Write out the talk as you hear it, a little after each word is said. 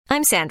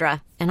I'm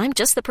Sandra, and I'm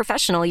just the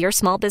professional your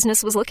small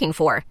business was looking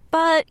for.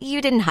 But you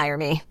didn't hire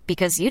me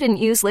because you didn't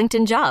use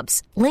LinkedIn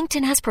Jobs.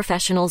 LinkedIn has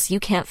professionals you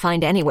can't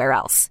find anywhere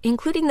else,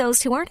 including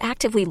those who aren't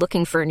actively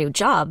looking for a new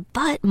job,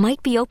 but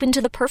might be open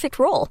to the perfect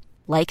role,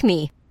 like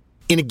me.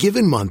 In a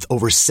given month,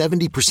 over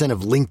 70%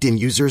 of LinkedIn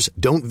users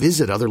don't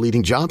visit other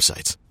leading job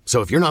sites. So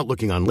if you're not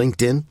looking on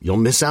LinkedIn, you'll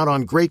miss out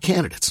on great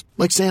candidates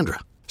like Sandra.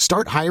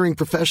 Start hiring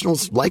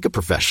professionals like a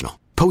professional.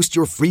 Post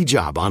your free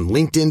job on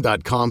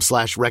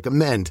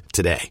linkedin.com/recommend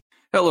today.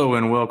 Hello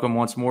and welcome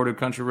once more to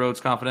Country Roads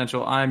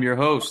Confidential. I'm your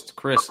host,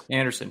 Chris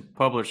Anderson,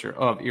 publisher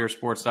of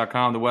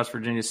earsports.com, the West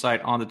Virginia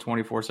site on the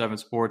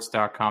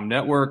 247sports.com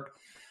network.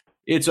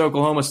 It's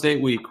Oklahoma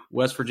State week.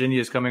 West Virginia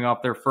is coming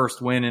off their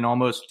first win in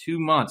almost 2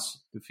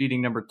 months,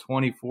 defeating number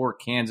 24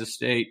 Kansas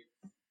State.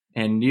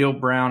 And Neal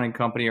Brown and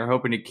company are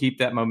hoping to keep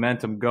that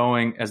momentum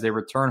going as they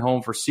return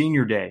home for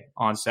Senior Day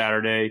on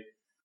Saturday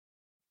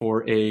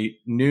for a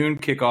noon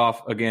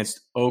kickoff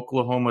against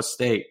Oklahoma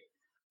State.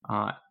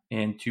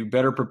 And to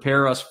better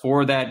prepare us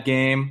for that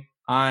game,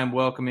 I'm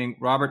welcoming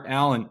Robert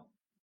Allen,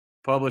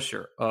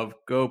 publisher of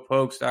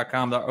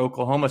GoPokes.com, the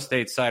Oklahoma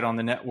State site on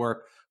the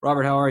network.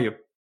 Robert, how are you?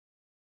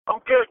 I'm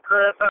good,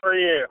 Chris. How are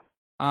you?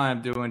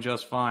 I'm doing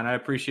just fine. I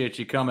appreciate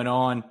you coming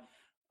on.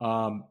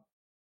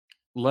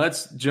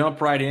 Let's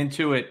jump right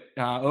into it.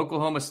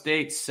 Oklahoma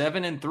State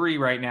 7-3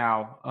 right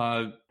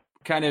now.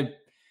 Kind of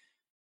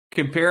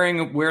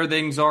comparing where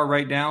things are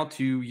right now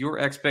to your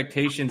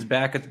expectations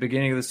back at the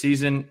beginning of the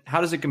season,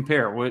 how does it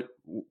compare?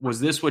 Was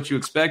this what you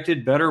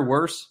expected? Better,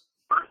 worse?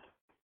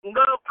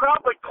 No,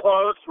 probably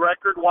close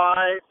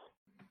record-wise.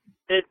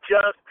 It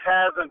just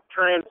hasn't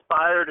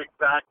transpired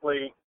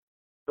exactly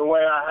the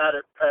way I had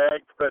it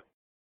pegged. But,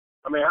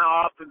 I mean,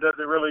 how often does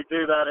it really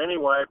do that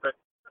anyway? But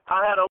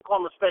I had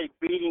Oklahoma State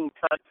beating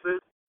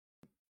Texas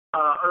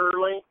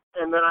early,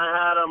 and then I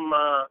had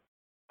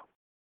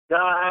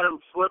them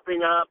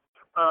slipping up.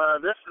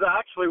 This is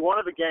actually one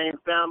of the games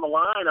down the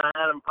line I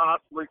had them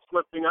possibly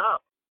slipping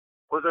up,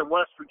 was at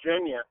West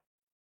Virginia.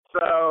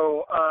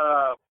 So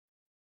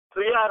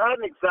yeah, it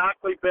hadn't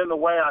exactly been the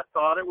way I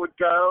thought it would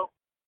go.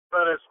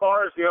 But as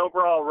far as the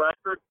overall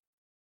record,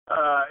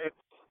 it's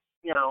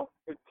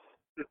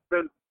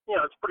been,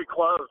 it's pretty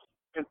close.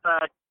 In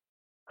fact,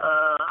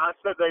 I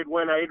said they'd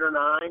win 8 or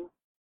 9.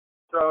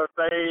 So if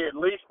they at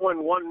least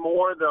win one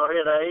more, they'll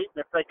hit 8.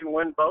 And if they can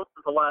win both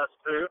of the last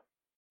 2,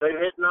 they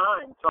hit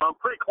 9. So I'm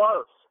pretty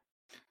close.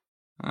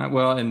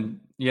 Well, and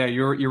yeah,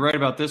 you're right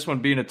about this one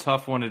being a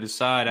tough one to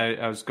decide.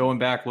 I was going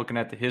back looking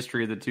at the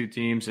history of the two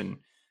teams, and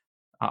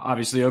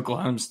obviously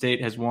Oklahoma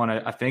State has won,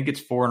 I think it's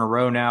 4 in a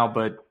row now,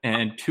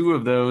 and 2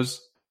 of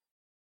those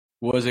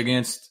was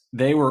against,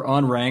 they were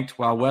unranked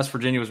while West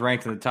Virginia was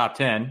ranked in the top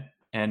 10,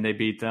 and they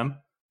beat them.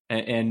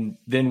 And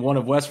then one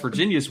of West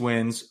Virginia's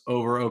wins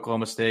over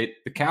Oklahoma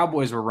State, the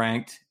Cowboys were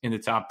ranked in the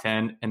top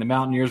 10, and the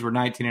Mountaineers were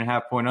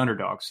 19.5-point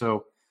underdogs.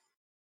 So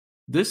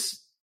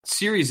this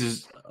series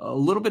is a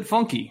little bit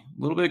funky,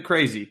 a little bit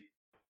crazy.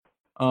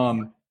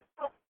 Neal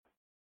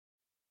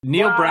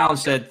Brown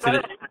said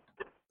today.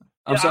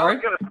 I'm sorry?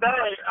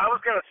 I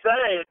was going to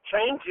say it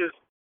changes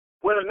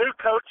with a new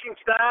coaching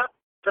staff.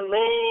 To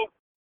me,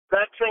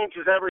 that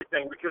changes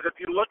everything, because if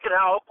you look at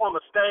how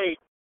Oklahoma State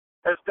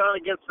has done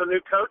against the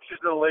new coaches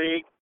in the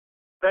league,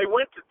 they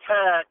went to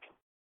Tech,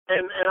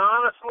 and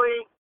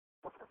honestly,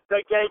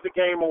 they gave the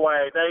game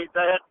away. They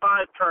had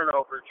 5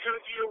 turnovers.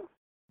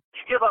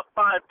 You give up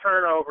 5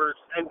 turnovers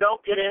and don't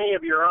get any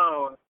of your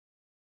own,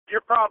 you're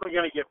probably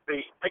going to get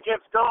beat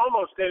against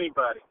almost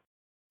anybody.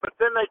 But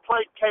then they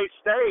played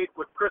K-State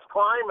with Chris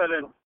Kleiman,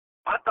 and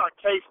I thought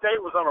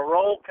K-State was on a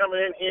roll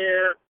coming in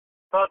here,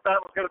 thought that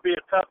was going to be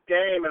a tough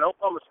game, and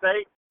Oklahoma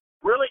State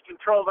really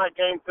controlled that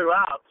game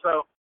throughout.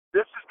 So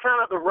this is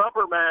kind of the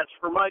rubber match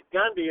for Mike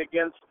Gundy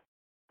against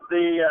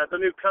the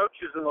new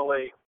coaches in the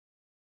league.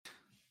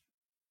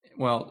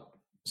 Well,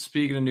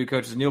 speaking of new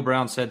coaches, Neal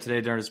Brown said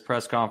today during his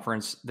press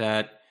conference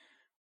that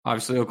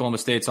obviously Oklahoma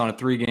State's on a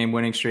 3-game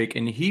winning streak,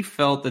 and he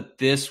felt that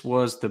this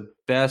was the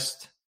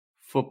best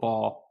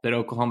football that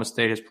Oklahoma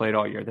State has played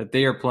all year, that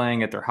they are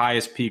playing at their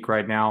highest peak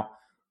right now.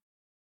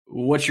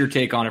 What's your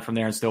take on it from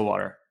there in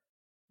Stillwater?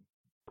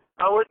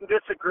 I wouldn't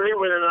disagree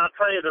with it, and I'll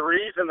tell you the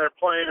reason they're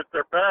playing at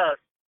their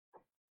best.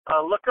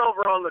 Look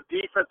over on the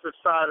defensive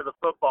side of the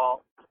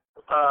football.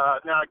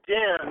 Now,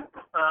 again,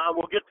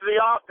 we'll get to the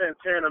offense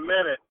here in a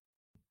minute.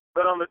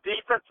 But on the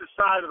defensive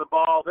side of the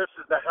ball, this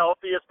is the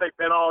healthiest they've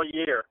been all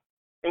year,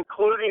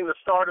 including the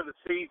start of the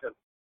season.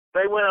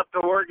 They went up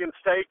to Oregon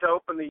State to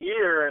open the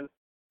year, and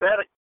they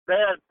had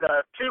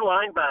 2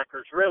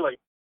 linebackers, really.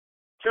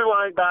 2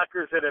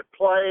 linebackers that had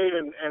played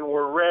and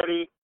were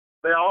ready.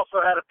 They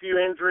also had a few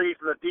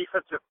injuries in the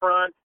defensive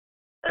front,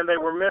 and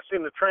they were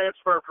missing the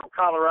transfer from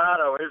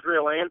Colorado,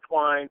 Israel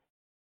Antwine,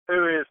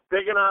 who is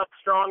big enough,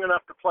 strong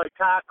enough to play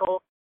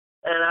tackle,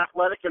 and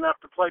athletic enough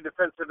to play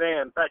defensive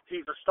end. In fact,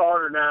 he's a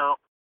starter now,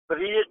 but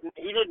he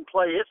didn't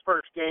play his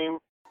first game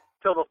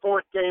till the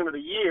 4th game of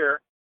the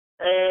year,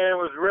 and it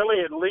was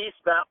really at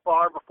least that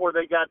far before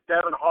they got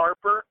Devin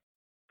Harper,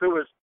 who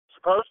was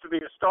supposed to be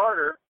a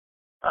starter,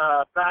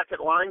 back at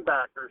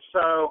linebacker.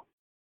 So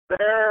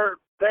they're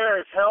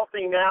as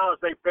healthy now as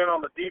they've been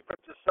on the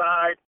defensive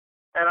side,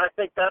 and I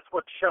think that's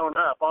what's shown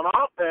up. On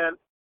offense,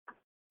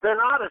 they're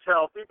not as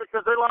healthy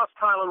because they lost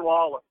Tylan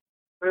Wallace,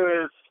 who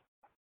is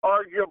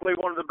arguably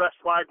one of the best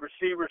wide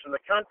receivers in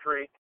the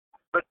country.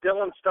 But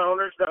Dylan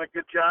Stoner's done a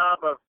good job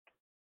of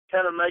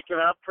kind of making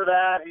up for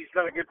that. He's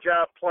done a good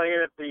job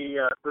playing at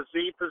the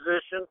Z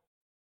position.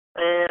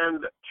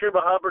 And Chuba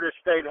Hubbard has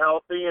stayed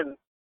healthy and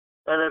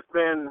has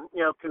been,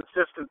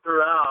 consistent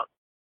throughout.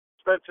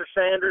 Spencer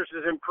Sanders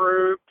has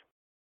improved.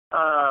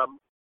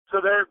 So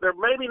they're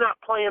maybe not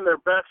playing their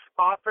best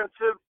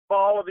offensive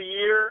ball of the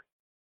year,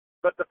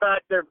 but the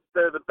fact they're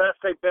the best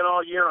they've been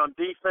all year on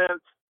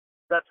defense,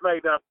 that's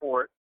made up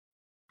for it.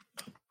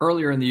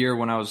 Earlier in the year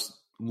when I was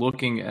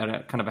looking at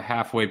a kind of a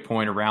halfway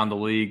point around the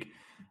league,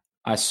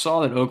 I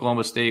saw that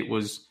Oklahoma State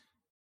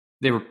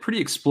they were pretty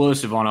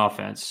explosive on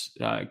offense,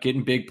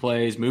 getting big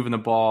plays, moving the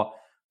ball,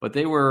 but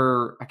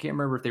I can't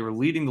remember if they were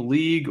leading the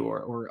league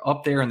or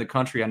up there in the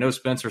country. I know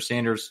Spencer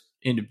Sanders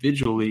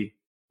individually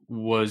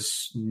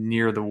was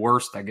near the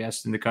worst, I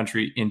guess, in the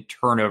country in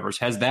turnovers.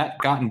 Has that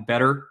gotten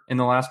better in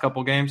the last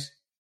couple of games?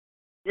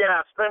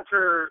 Yeah,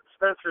 Spencer's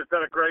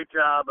done a great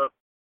job of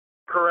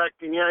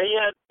correcting. Yeah,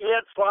 he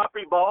had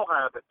sloppy ball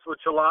habits,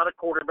 which a lot of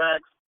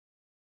quarterbacks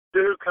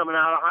do coming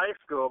out of high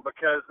school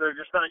because they're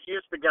just not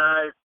used to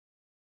guys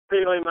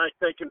feeling like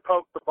they can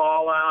poke the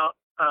ball out.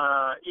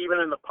 Even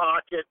in the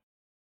pocket,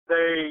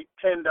 they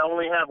tend to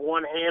only have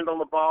one hand on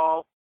the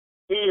ball.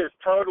 He has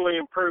totally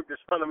improved his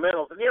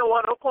fundamentals. And you know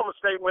what? Oklahoma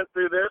State went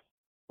through this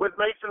with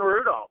Mason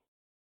Rudolph.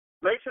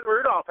 Mason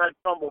Rudolph had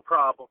fumble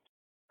problems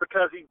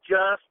because he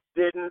just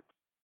didn't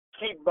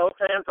keep both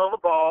hands on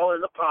the ball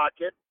in the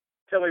pocket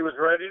till he was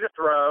ready to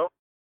throw,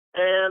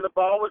 and the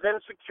ball was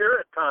insecure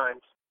at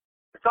times.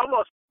 It's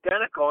almost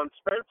identical, and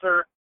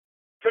Spencer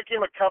took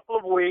him a couple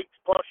of weeks,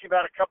 plus you've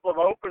had a couple of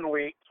open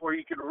weeks where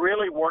you could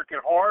really work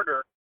it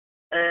harder,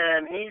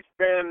 and he's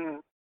been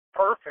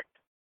perfect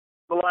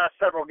the last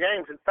several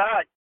games. In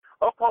fact,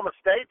 Oklahoma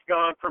State's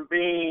gone from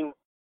being,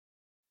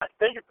 I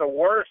think at the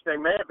worst, they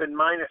may have been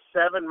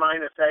 -7,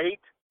 -8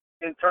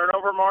 in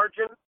turnover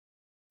margin.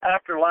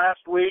 After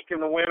last week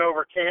and the win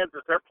over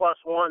Kansas, they're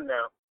 +1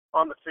 now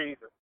on the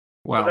season.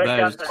 Wow, so they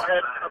got their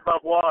head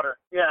above water.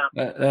 Yeah,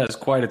 that is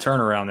quite a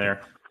turnaround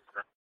there.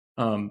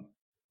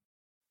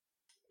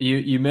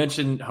 You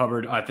mentioned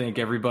Hubbard. I think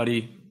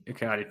everybody,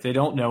 if they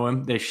don't know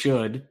him, they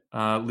should.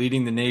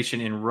 Leading the nation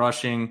in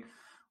rushing,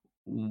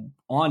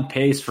 on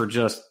pace for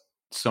just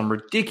some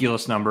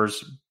ridiculous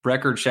numbers,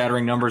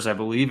 record-shattering numbers, I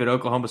believe, at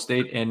Oklahoma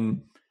State.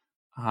 And,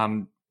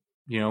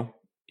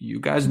 you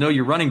guys know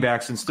your running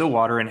backs in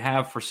Stillwater and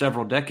have for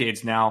several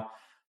decades now.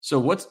 So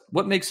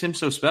what makes him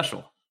so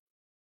special?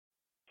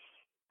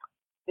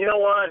 You know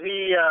what?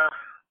 He,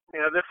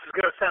 this is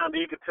going to sound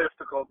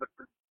egotistical, but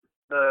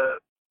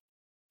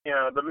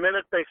the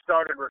minute they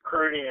started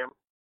recruiting him,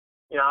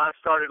 I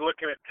started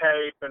looking at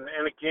tape, and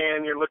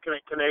again, you're looking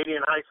at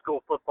Canadian high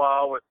school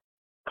football with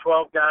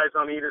 12 guys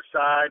on either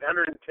side,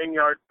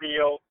 110-yard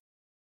field.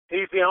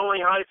 He's the only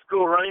high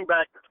school running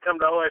back that's come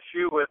to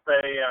OSU with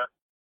a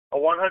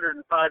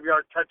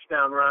 105-yard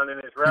touchdown run in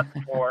his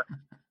repertoire.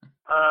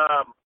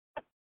 But,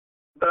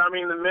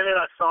 the minute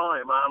I saw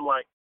him, I'm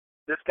like,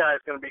 this guy's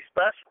going to be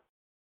special.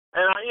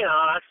 And,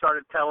 I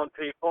started telling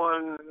people,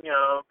 and,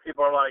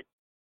 people are like,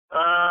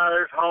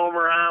 there's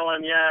Homer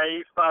Allen. Yeah,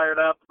 he's fired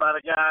up about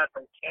a guy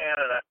from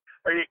Canada.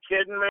 Are you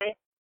kidding me?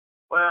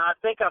 Well, I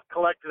think I've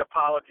collected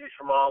apologies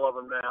from all of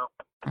them now.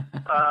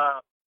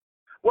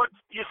 What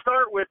you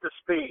start with the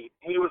speed.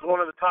 He was one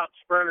of the top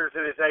sprinters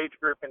in his age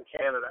group in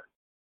Canada.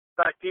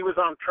 In fact, he was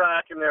on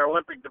track in their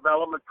Olympic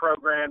development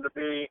program to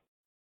be,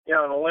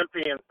 an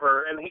Olympian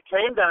and he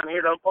came down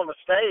here to Oklahoma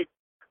State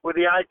with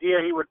the idea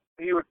he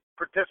would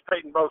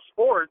participate in both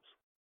sports,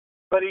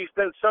 but he's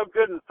been so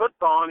good in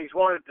football and he's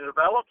wanted to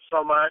develop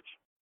so much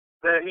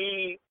that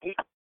he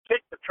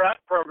kicked the track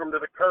program to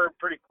the curb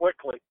pretty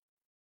quickly.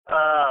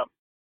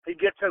 He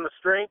gets in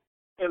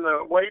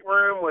the weight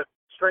room with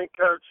strength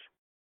coach,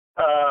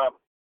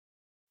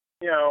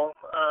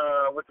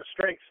 with the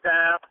strength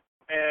staff,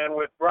 and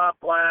with Rob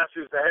Glass,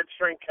 who's the head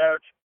strength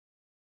coach.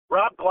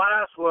 Rob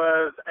Glass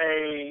was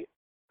a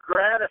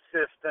grad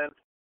assistant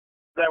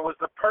that was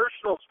the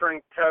personal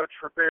strength coach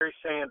for Barry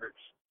Sanders.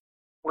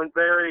 When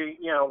Barry,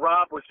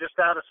 Rob was just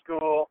out of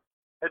school,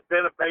 had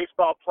been a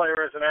baseball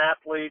player as an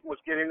athlete, was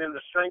getting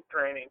into strength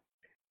training.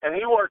 And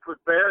he worked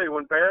with Barry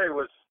when Barry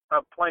was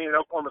playing at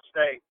Oklahoma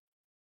State.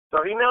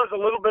 So he knows a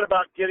little bit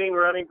about getting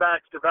running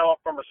backs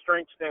developed from a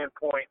strength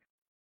standpoint.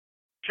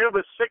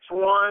 Chuba's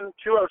 6'1",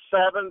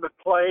 207, but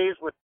plays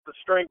with the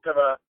strength of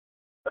a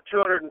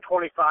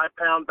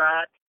 225-pound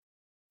back.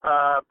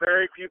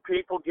 Very few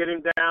people get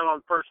him down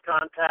on first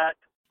contact,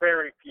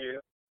 very few.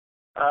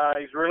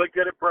 He's really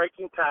good at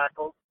breaking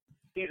tackles.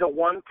 He's a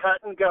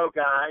one-cut-and-go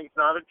guy. He's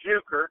not a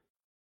juker.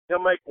 He'll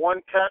make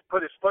one cut,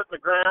 put his foot in the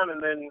ground,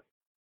 and then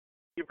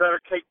you better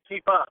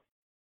keep up.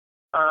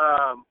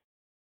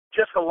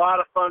 Just a lot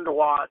of fun to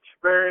watch.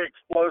 Very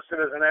explosive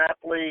as an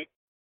athlete.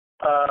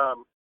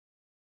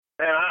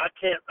 and I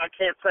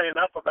can't say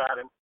enough about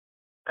him.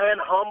 And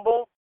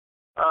humble.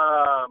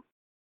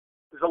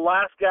 Is the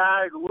last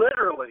guy,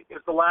 literally,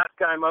 is the last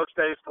guy most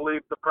days to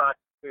leave the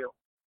practice field.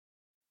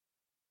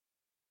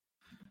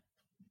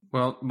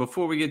 Well,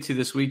 before we get to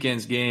this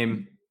weekend's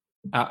game,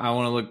 I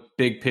want to look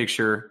big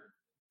picture,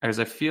 as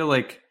I feel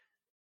like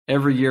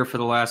every year for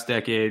the last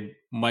decade,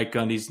 Mike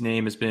Gundy's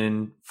name has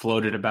been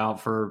floated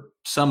about for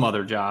some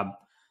other job.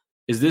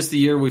 Is this the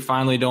year we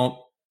finally don't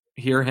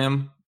hear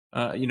him,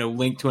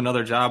 linked to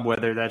another job,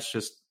 whether that's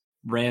just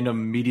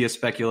random media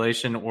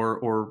speculation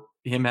or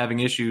him having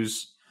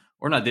issues,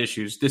 or not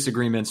issues,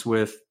 disagreements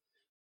with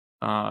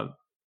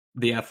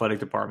the athletic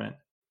department?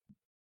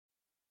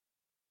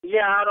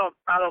 Yeah, I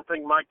don't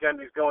think Mike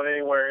Gundy's going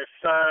anywhere. His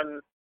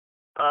son,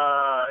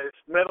 his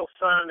middle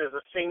son, is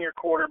a senior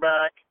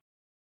quarterback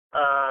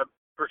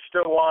for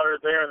Stillwater.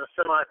 They're in the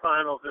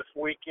semifinals this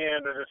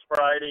weekend or this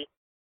Friday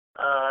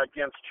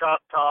against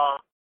Choctaw.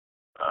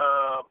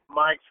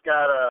 Mike's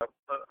got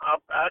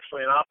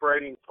actually an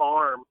operating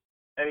farm,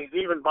 and he's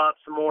even bought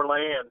some more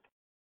land.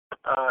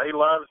 He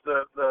loves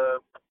the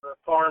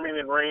farming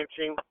and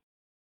ranching,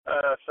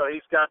 so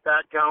he's got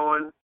that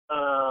going.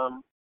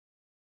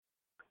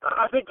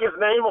 I think his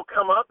name will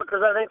come up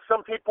because I think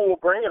some people will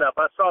bring it up.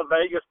 I saw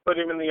Vegas put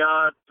him in the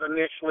odds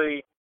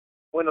initially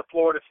when the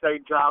Florida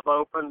State job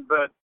opened,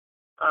 but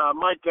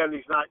Mike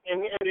Gundy's not.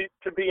 And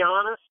to be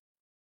honest,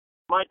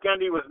 Mike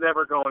Gundy was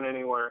never going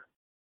anywhere.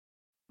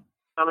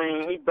 I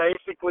mean, he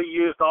basically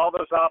used all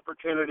those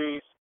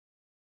opportunities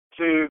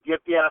to get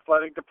the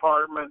athletic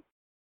department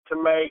to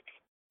make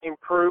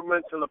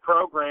improvements in the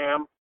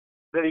program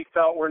that he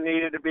felt were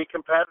needed to be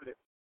competitive.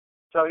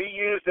 So he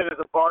used it as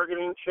a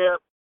bargaining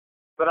chip,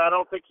 but I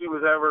don't think he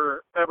was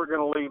ever going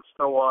to leave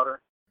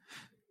Stillwater.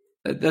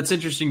 That's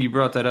interesting you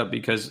brought that up,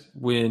 because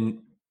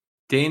when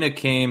Dana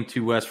came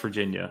to West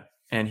Virginia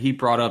and he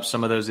brought up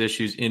some of those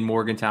issues in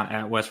Morgantown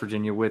at West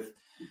Virginia with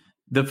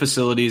the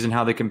facilities and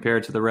how they compare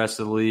to the rest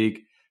of the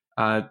league,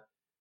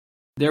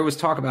 there was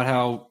talk about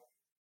how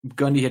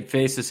Gundy had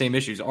faced the same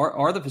issues.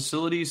 Are the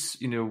facilities,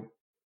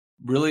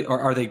 really,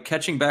 are they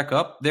catching back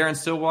up there in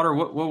Stillwater?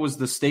 What was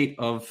the state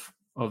of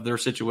their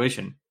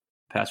situation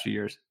the past few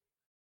years?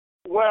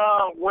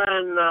 Well,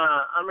 when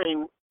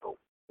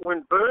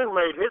Boone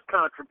made his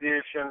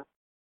contribution,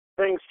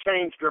 things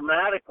changed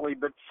dramatically.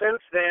 But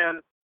since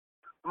then,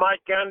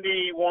 Mike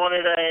Gundy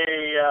wanted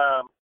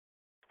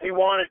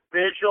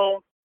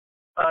visual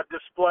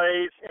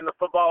displays in the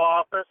football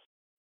office,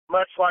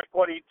 much like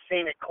what he'd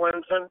seen at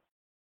Clemson.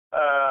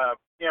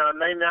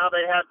 And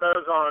they had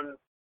those on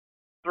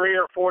 3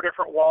 or 4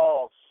 different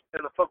walls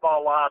in the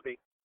football lobby.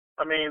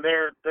 I mean,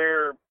 they're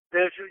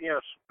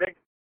visual,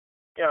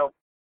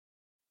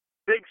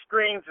 big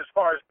screens as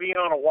far as being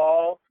on a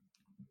wall.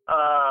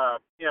 A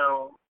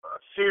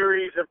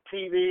series of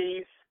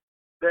TVs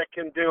that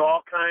can do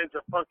all kinds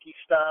of funky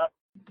stuff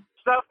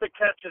that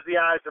catches the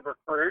eyes of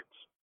recruits.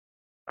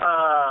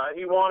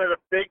 He wanted a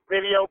big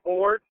video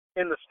board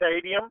in the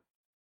stadium.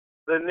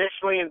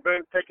 Initially in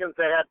Boone Pickens,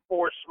 they had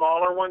 4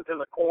 smaller ones in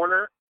the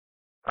corner.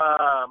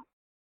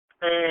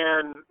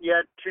 And you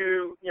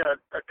had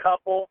a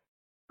couple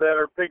that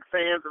are big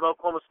fans of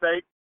Oklahoma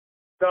State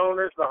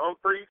donors, the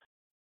Humphreys,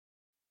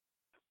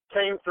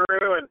 came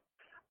through. And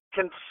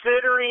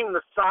considering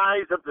the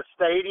size of the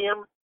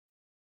stadium,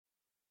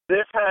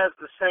 this has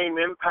the same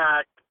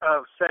impact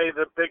of, say,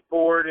 the big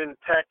board in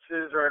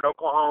Texas or in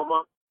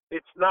Oklahoma.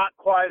 It's not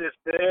quite as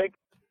big,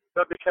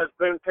 but because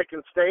Boone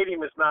Pickens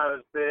Stadium is not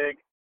as big,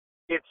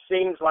 it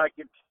seems like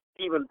it's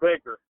even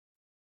bigger.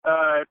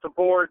 It's a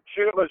board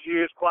Chuba's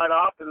used quite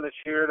often this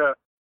year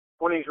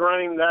when he's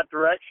running that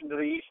direction to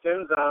the east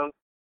end zone,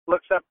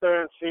 looks up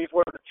there and sees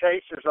where the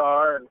chasers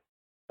are and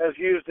has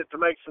used it to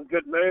make some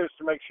good moves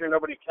to make sure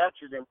nobody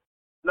catches him.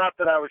 Not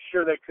that I was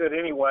sure they could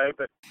anyway,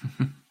 but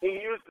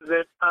he uses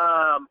it.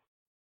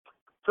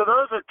 So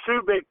those are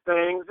 2 big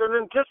things. And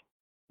then just,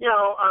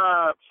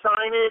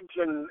 signage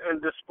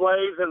and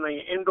displays in the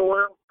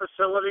indoor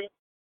facility.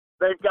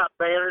 They've got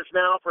banners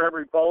now for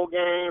every bowl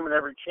game and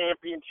every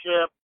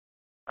championship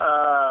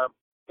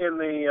in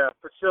the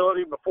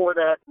facility. Before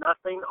they had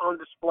nothing on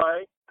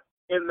display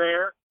in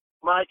there.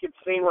 Mike had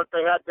seen what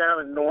they had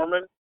down in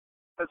Norman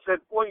and said,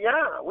 well,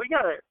 yeah, we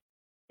got it.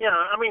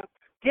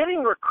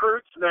 Getting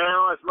recruits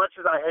now, as much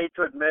as I hate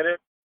to admit it,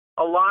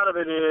 a lot of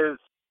it is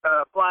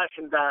flash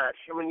and dash.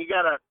 I mean, you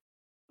gotta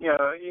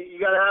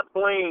have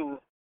bling.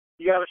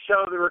 You gotta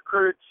show the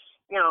recruits,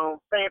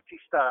 fancy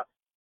stuff.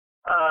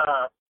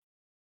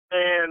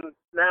 And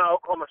now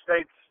Oklahoma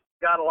State's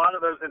got a lot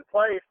of those in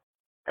place,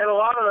 and a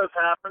lot of those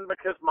happened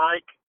because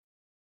Mike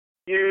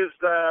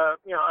used,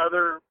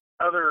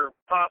 other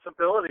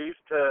possibilities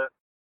to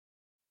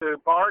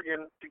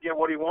bargain to get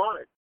what he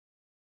wanted.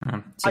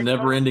 It's a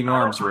never-ending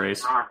arms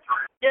race.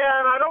 Yeah,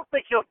 and I don't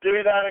think he'll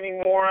do that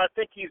anymore. I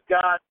think he's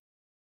got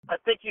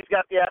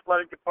the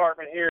athletic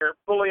department here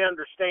fully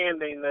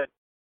understanding that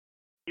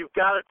you've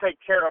got to take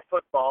care of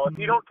football. If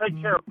you don't take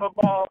care of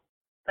football,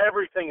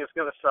 everything is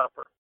going to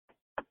suffer.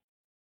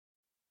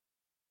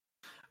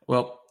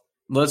 Well,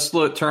 let's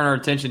turn our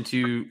attention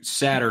to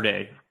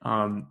Saturday.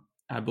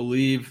 I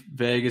believe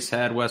Vegas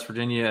had West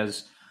Virginia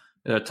as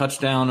a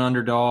touchdown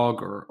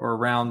underdog or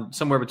around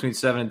somewhere between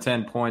 7 and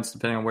 10 points,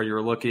 depending on where you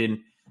were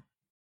looking.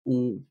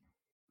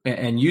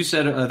 And you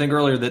said, I think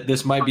earlier, that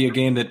this might be a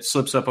game that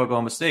slips up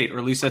Oklahoma State, or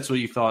at least that's what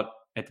you thought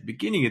at the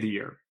beginning of the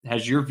year.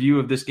 Has your view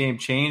of this game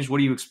changed? What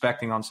are you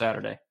expecting on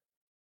Saturday?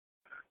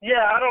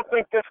 Yeah, I don't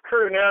think this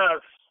crew now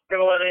is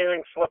going to let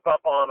anything slip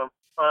up on them.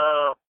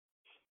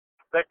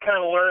 They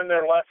kind of learned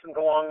their lessons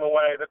along the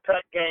way. The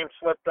Tech game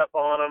slipped up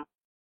on them.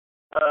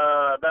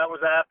 That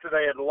was after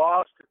they had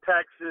lost to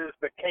Texas,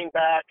 but came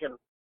back and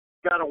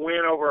got a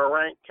win over a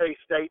ranked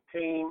K-State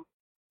team,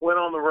 went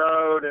on the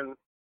road, and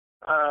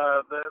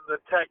the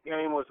Tech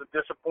game was a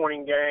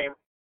disappointing game.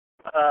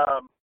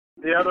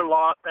 The other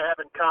loss they have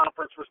in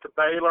conference was to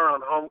Baylor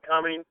on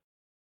homecoming.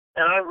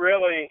 And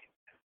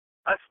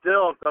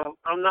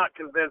I'm not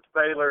convinced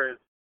Baylor is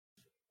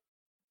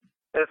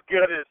as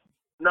good as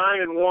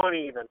 9-1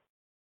 even.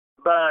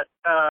 But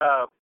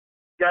got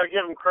to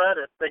give them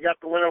credit. They got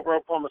the win over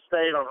Oklahoma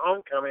State on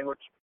homecoming,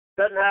 which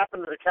doesn't happen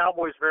to the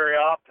Cowboys very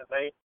often.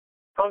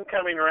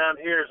 Homecoming around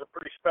here is a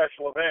pretty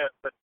special event.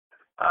 But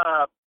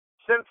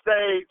since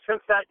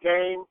that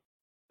game,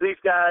 these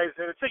guys,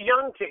 and it's a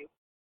young team,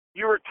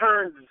 you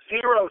returned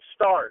 0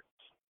 starts,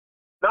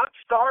 not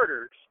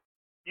starters.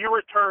 You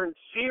returned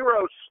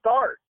 0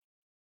 starts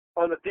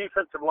on the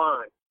defensive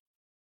line.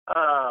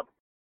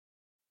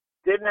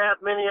 Didn't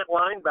have many at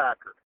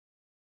linebacker.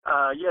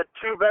 You had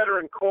 2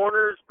 veteran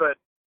corners, but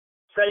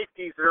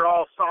safeties are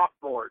all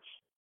sophomores.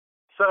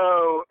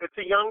 So it's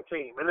a young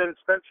team. And then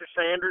Spencer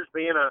Sanders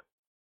being a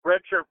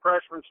redshirt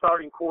freshman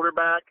starting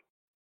quarterback.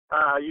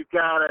 You've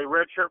got a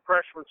redshirt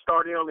freshman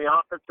starting on the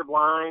offensive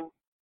line.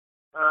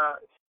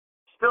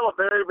 Still a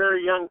very,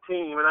 very young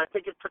team, and I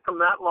think it took them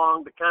that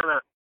long to kind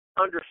of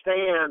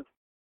understand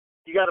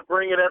you got to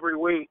bring it every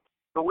week.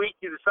 The week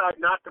you decide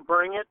not to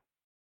bring it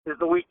is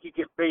the week you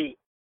get beat.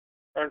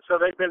 And so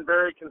they've been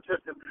very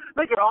consistent. I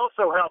think it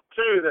also helped,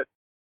 too, that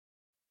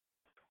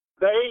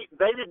they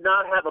did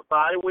not have a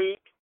bye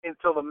week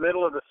until the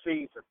middle of the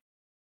season.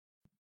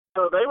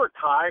 So they were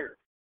tired.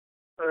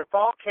 They're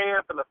fall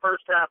camp in the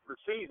first half of the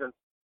season,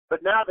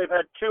 but now they've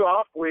had 2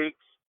 off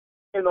weeks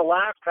in the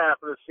last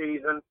half of the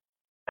season,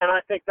 and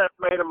I think that's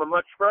made them a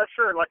much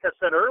fresher and, like I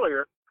said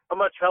earlier, a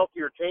much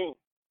healthier team.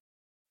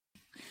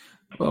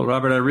 Well,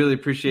 Robert, I really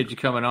appreciate you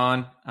coming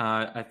on.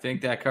 I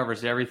think that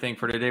covers everything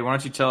for today. Why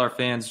don't you tell our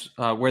fans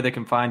where they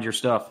can find your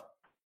stuff?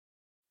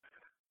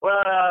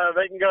 Well,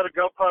 they can go to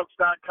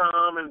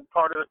GoPubs.com and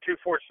part of the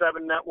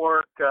 247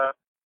 network. If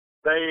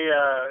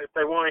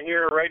they want to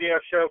hear a radio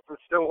show from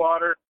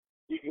Stillwater,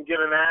 you can get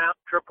an app,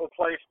 Triple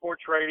Play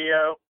Sports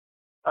Radio.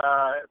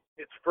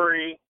 It's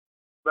free,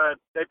 but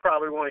they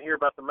probably want to hear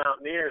about the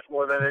Mountaineers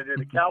more than they do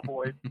the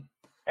Cowboys.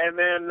 And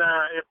then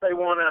if they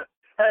want to,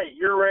 hey,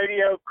 your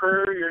radio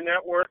crew, your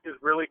network is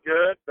really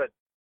good, but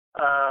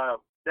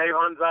Dave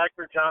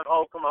Hunziker, John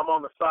Holcomb, I'm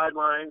on the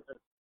sidelines, and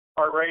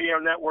our radio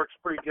network's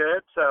pretty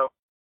good. So,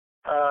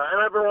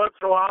 and every once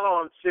in a while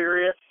on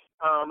Sirius,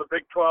 on the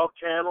Big 12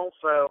 channel.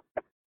 So,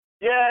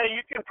 yeah,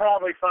 you can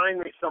probably find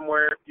me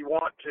somewhere if you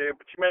want to,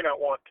 but you may not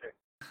want to.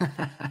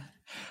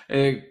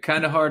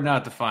 Kind of hard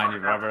not to find you,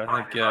 Robert.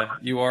 I think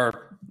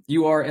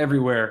you are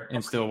everywhere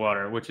in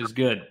Stillwater, which is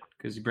good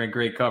because you bring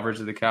great coverage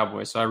of the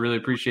Cowboys. So I really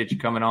appreciate you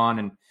coming on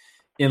and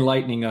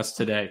enlightening us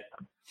today.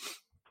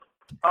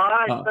 All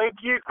right. Thank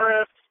you,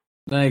 Chris.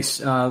 Thanks.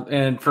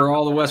 And for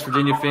all the West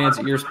Virginia fans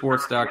at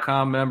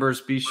earsports.com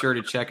members, be sure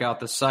to check out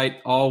the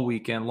site all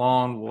weekend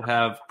long. We'll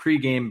have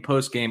pregame and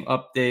postgame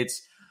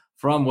updates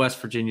from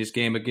West Virginia's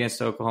game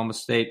against Oklahoma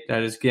State.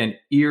 That is, again,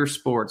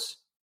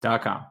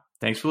 earsports.com.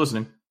 Thanks for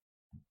listening.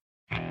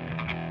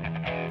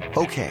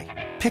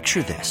 Okay,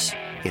 picture this.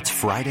 It's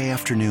Friday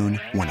afternoon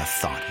when a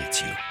thought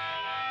hits you.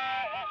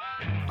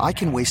 I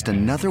can waste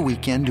another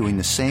weekend doing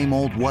the same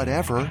old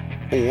whatever,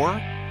 or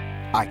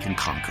I can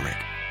conquer it.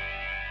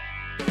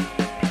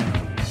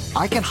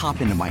 I can hop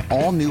into my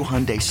all-new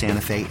Hyundai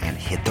Santa Fe and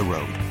hit the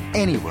road.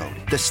 Any road.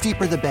 The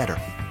steeper, the better.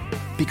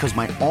 Because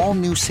my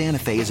all-new Santa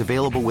Fe is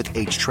available with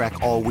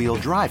H-Track all-wheel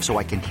drive, so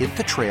I can hit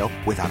the trail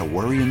without a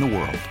worry in the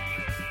world.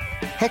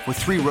 Heck, with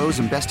 3 rows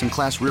and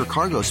best-in-class rear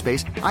cargo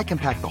space, I can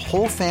pack the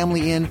whole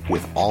family in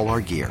with all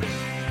our gear.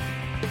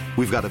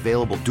 We've got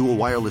available dual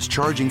wireless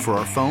charging for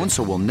our phones,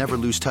 so we'll never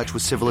lose touch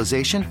with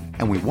civilization,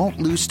 and we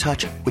won't lose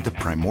touch with the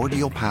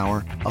primordial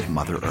power of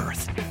Mother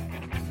Earth.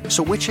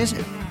 So which is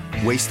it?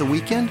 Waste the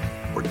weekend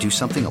or do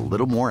something a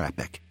little more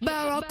epic?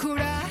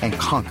 And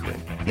conquer it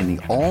in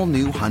the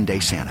all-new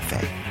Hyundai Santa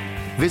Fe.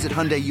 Visit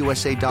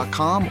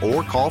HyundaiUSA.com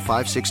or call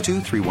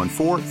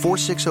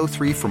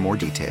 562-314-4603 for more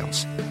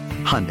details.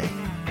 Hyundai,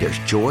 there's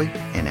joy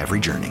in every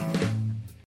journey.